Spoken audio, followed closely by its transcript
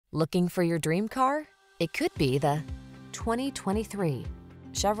Looking for your dream car? It could be the 2023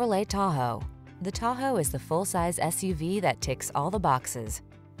 Chevrolet Tahoe. The Tahoe is the full-size SUV that ticks all the boxes.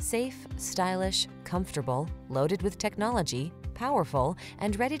 Safe, stylish, comfortable, loaded with technology, powerful,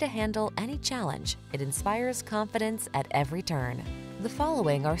 and ready to handle any challenge, it inspires confidence at every turn. The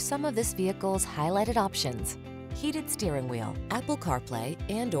following are some of this vehicle's highlighted options: heated steering wheel, Apple CarPlay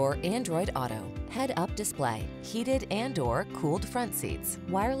and/or Android Auto, head-up display, heated and/or cooled front seats,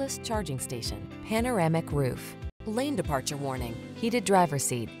 wireless charging station, panoramic roof, lane departure warning, heated driver's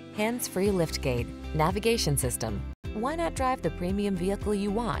seat, hands-free liftgate, navigation system. Why not drive the premium vehicle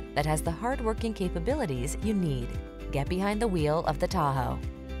you want that has the hard-working capabilities you need? Get behind the wheel of the Tahoe.